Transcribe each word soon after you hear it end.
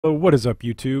So what is up,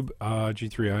 YouTube?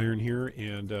 G3 Iron here,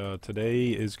 and today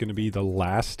is going to be the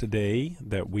last day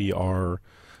that we are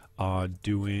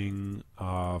doing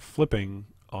flipping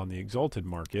on the exalted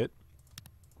market.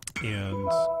 And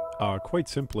quite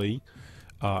simply,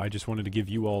 I just wanted to give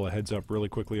you all a heads up really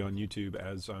quickly on YouTube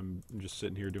as I'm just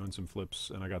sitting here doing some flips,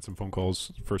 and I got some phone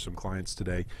calls for some clients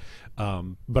today.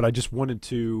 But I just wanted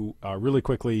to really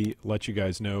quickly let you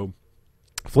guys know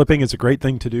flipping is a great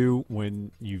thing to do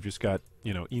when you've just got,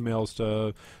 emails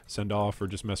to send off or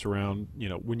just mess around.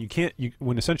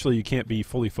 When essentially you can't be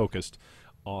fully focused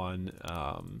on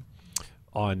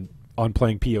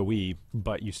playing PoE,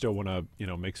 but you still want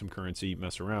to, make some currency,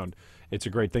 mess around. It's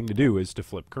a great thing to do is to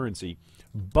flip currency.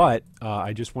 But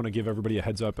I just want to give everybody a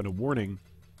heads up and a warning.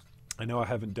 I know I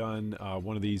haven't done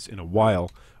one of these in a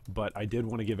while, but I did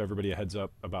want to give everybody a heads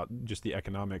up about just the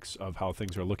economics of how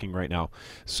things are looking right now.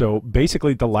 So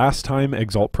basically, the last time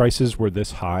exalt prices were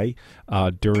this high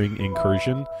during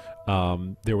incursion,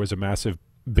 there was a massive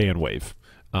ban wave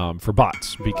for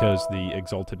bots because the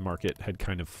exalted market had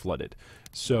kind of flooded.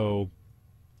 So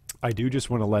I do just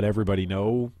want to let everybody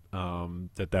know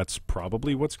that that's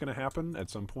probably what's going to happen at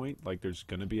some point. Like, there's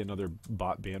going to be another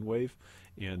bot ban wave,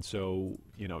 and so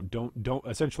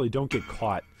don't get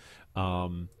caught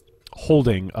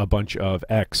holding a bunch of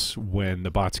X when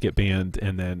the bots get banned,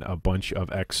 and then a bunch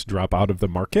of X drop out of the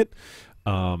market,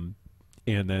 and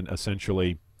then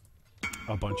essentially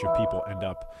a bunch of people end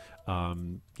up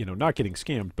not getting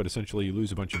scammed, but essentially you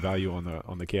lose a bunch of value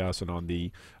on the chaos and on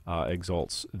the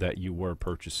exalts that you were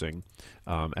purchasing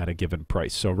at a given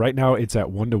price. So right now it's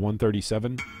at 1 to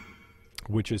 137,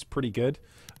 which is pretty good.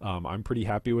 I'm pretty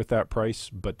happy with that price,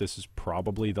 but this is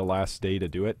probably the last day to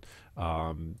do it.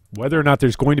 Whether or not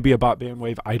there's going to be a bot ban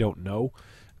wave, I don't know,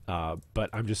 but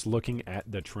I'm just looking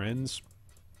at the trends.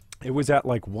 It was at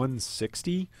like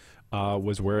 160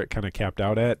 was where it kind of capped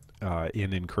out at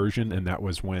in incursion, and that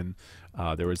was when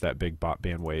there was that big bot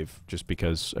ban wave, just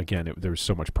because, again, there was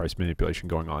so much price manipulation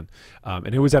going on.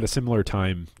 And it was at a similar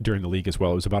time during the league as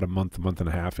well. It was about a month and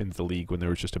a half into the league when there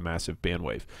was just a massive ban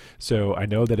wave. So I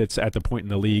know that it's at the point in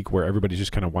the league where everybody's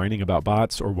just kind of whining about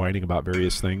bots or whining about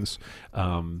various things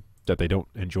that they don't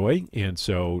enjoy, and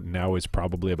so now is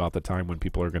probably about the time when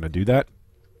people are going to do that.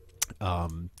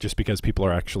 Just because people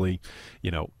are actually,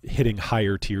 hitting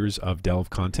higher tiers of delve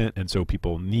content, and so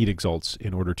people need exalts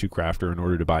in order to craft or in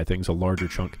order to buy things. A larger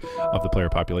chunk of the player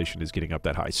population is getting up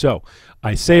that high. So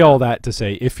I say all that to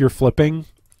say, if you're flipping,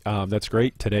 that's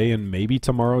great. Today and maybe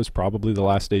tomorrow is probably the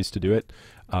last days to do it.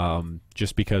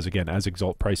 Just because, again, as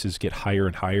exalt prices get higher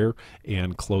and higher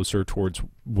and closer towards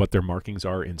what their markings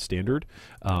are in standard,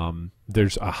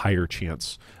 there's a higher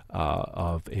chance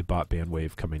of a bot ban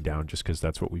wave coming down, just because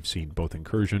that's what we've seen both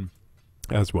incursion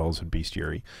as well as in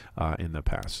bestiary in the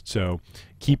past. So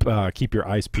keep your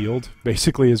eyes peeled,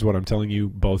 basically, is what I'm telling you,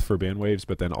 both for ban waves,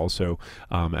 but then also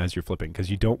as you're flipping,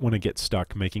 because you don't want to get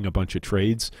stuck making a bunch of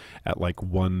trades at like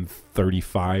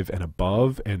 135 and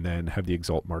above, and then have the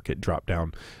exalt market drop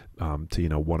down to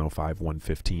 105,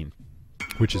 115,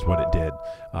 which is what it did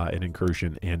in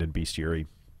incursion and in bestiary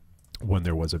when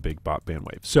there was a big bot ban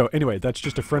wave. So anyway, that's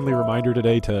just a friendly reminder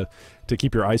today to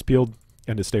keep your eyes peeled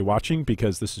and to stay watching,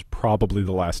 because this is probably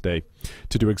the last day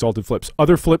to do exalted flips.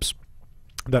 Other flips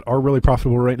that are really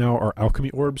profitable right now are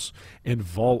alchemy orbs and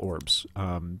vol orbs.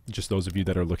 Just those of you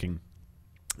that are looking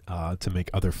to make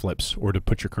other flips or to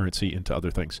put your currency into other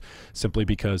things, simply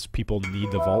because people need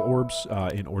the vol orbs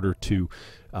in order to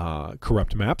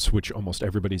corrupt maps, which almost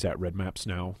everybody's at red maps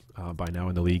now. By now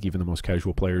in the league, even the most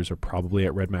casual players are probably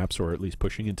at red maps, or at least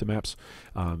pushing into maps,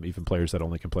 even players that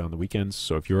only can play on the weekends.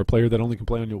 So if you're a player that only can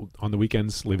play on the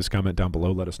weekends, leave us a comment down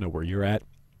below, let us know where you're at.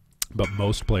 But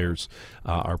most players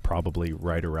are probably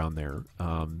right around there.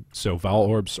 So Val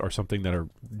orbs are something that are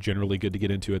generally good to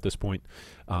get into at this point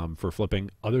for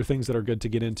flipping. Other things that are good to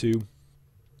get into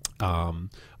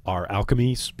are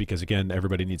alchemies, because again,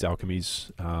 everybody needs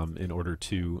alchemies in order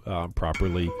to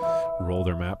properly roll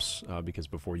their maps, because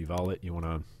before you vol it, you want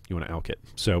to alch it.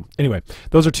 So anyway,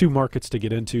 those are two markets to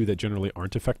get into that generally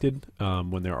aren't affected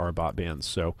when there are bot bans.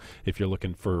 So if you're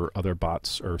looking for other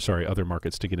other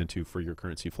markets to get into for your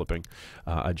currency flipping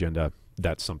agenda,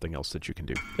 that's something else that you can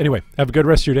do. Anyway, have a good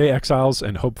rest of your day, exiles,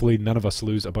 and hopefully none of us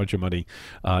lose a bunch of money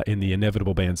in the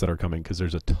inevitable bans that are coming, because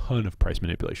there's a ton of price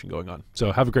manipulation going on.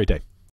 So have a great day.